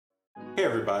Hey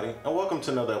everybody, and welcome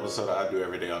to another episode of I Do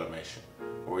Everyday Automation,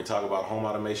 where we talk about home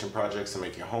automation projects to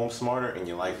make your home smarter and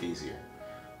your life easier.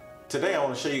 Today I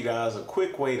want to show you guys a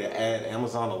quick way to add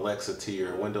Amazon Alexa to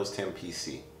your Windows 10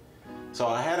 PC. So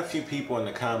I had a few people in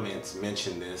the comments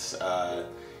mention this,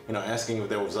 asking if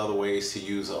there was other ways to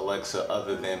use Alexa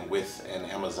other than with an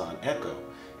Amazon Echo,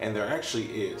 and there actually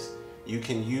is. You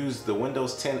can use the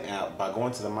Windows 10 app by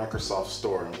going to the Microsoft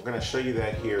Store, and we're going to show you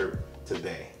that here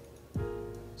today.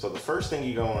 So the first thing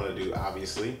you're going to want to do,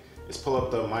 obviously, is pull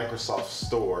up the Microsoft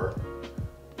Store.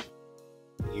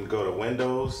 You can go to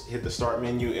Windows, hit the Start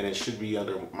menu, and it should be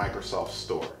under Microsoft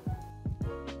Store.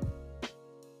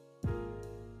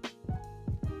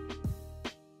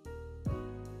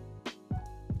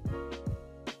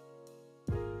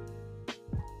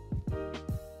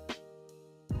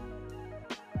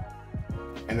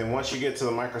 And then once you get to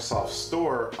the Microsoft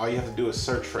Store, all you have to do is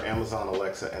search for Amazon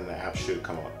Alexa and the app should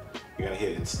come up. You're going to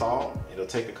hit install. It'll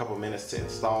take a couple minutes to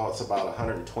install. It's about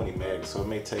 120 megs, so it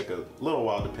may take a little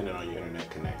while depending on your internet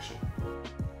connection.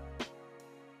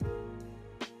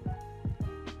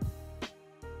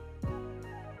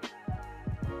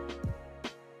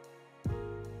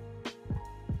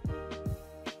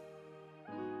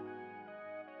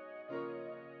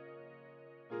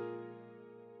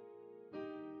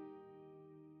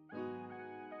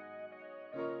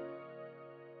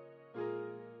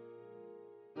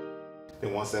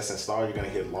 Then once that's installed, you're going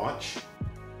to hit launch.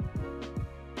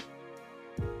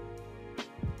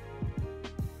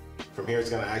 From here,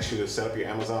 it's going to ask you to set up your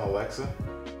Amazon Alexa.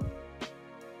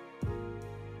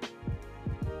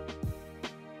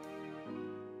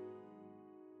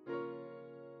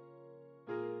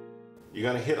 You're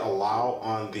going to hit allow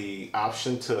on the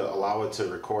option to allow it to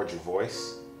record your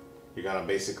voice. You're going to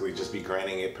basically just be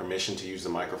granting it permission to use the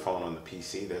microphone on the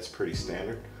PC. That's pretty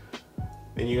standard.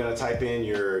 Then you're going to type in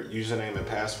your username and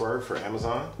password for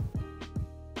Amazon.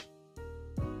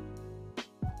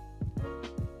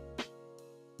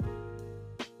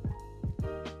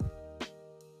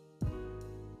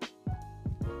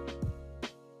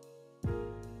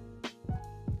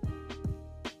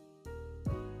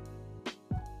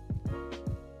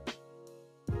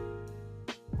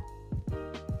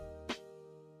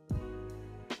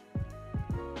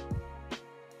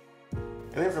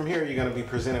 And then from here, you're going to be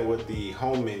presented with the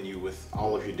home menu with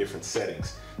all of your different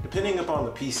settings. Depending upon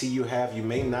the PC you have, you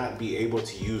may not be able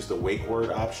to use the wake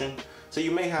word option. So you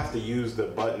may have to use the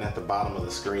button at the bottom of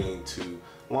the screen to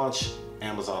launch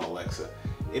Amazon Alexa.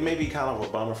 It may be kind of a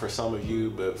bummer for some of you,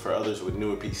 but for others with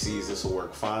newer PCs, this will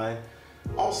work fine.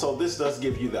 Also, this does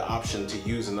give you the option to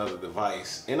use another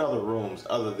device in other rooms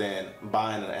other than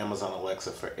buying an Amazon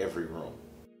Alexa for every room.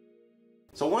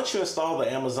 So once you install the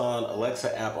Amazon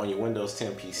Alexa app on your Windows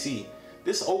 10 PC,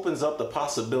 this opens up the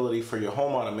possibility for your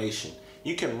home automation.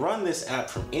 You can run this app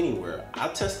from anywhere. I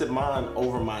tested mine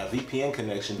over my VPN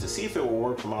connection to see if it will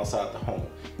work from outside the home,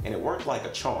 and it worked like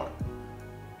a charm.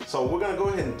 So we're going to go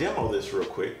ahead and demo this real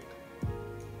quick.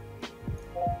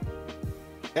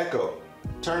 Echo,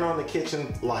 turn on the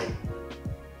kitchen light.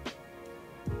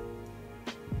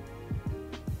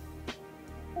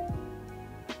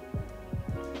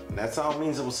 And that sound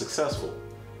means it was successful.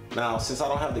 Now, since I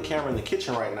don't have the camera in the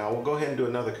kitchen right now, we'll go ahead and do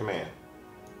another command.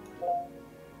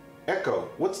 Echo,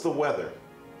 what's the weather?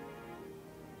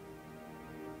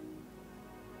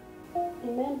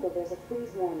 In Manville, there's a freeze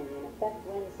warning in effect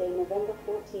Wednesday, November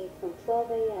 14th from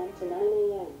 12 a.m. to 9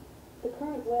 a.m. The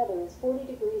current weather is 40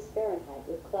 degrees Fahrenheit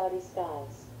with cloudy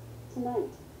skies.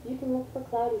 Tonight, you can look for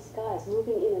cloudy skies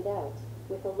moving in and out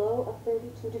with a low of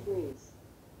 32 degrees.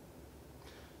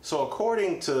 So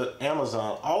according to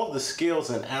Amazon, all of the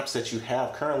skills and apps that you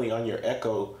have currently on your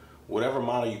Echo, whatever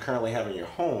model you currently have in your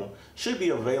home, should be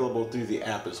available through the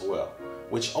app as well,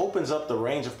 which opens up the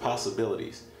range of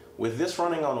possibilities. With this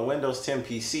running on a Windows 10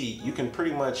 PC, you can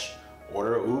pretty much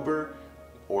order Uber,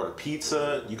 order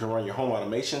pizza, you can run your home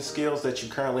automation skills that you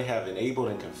currently have enabled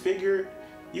and configured.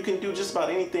 You can do just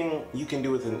about anything you can do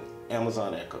with an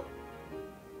Amazon Echo.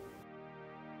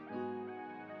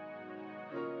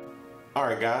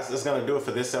 Alright guys, that's going to do it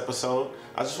for this episode.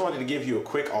 I just wanted to give you a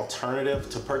quick alternative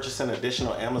to purchasing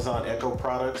additional Amazon Echo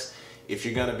products if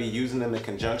you're going to be using them in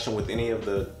conjunction with any of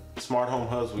the smart home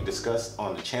hubs we discussed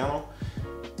on the channel.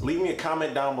 Leave me a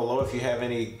comment down below if you have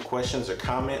any questions or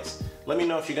comments. Let me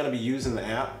know if you're going to be using the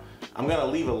app. I'm going to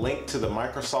leave a link to the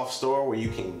Microsoft Store where you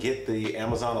can get the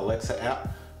Amazon Alexa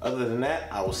app. Other than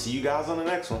that, I will see you guys on the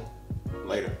next one.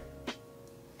 Later.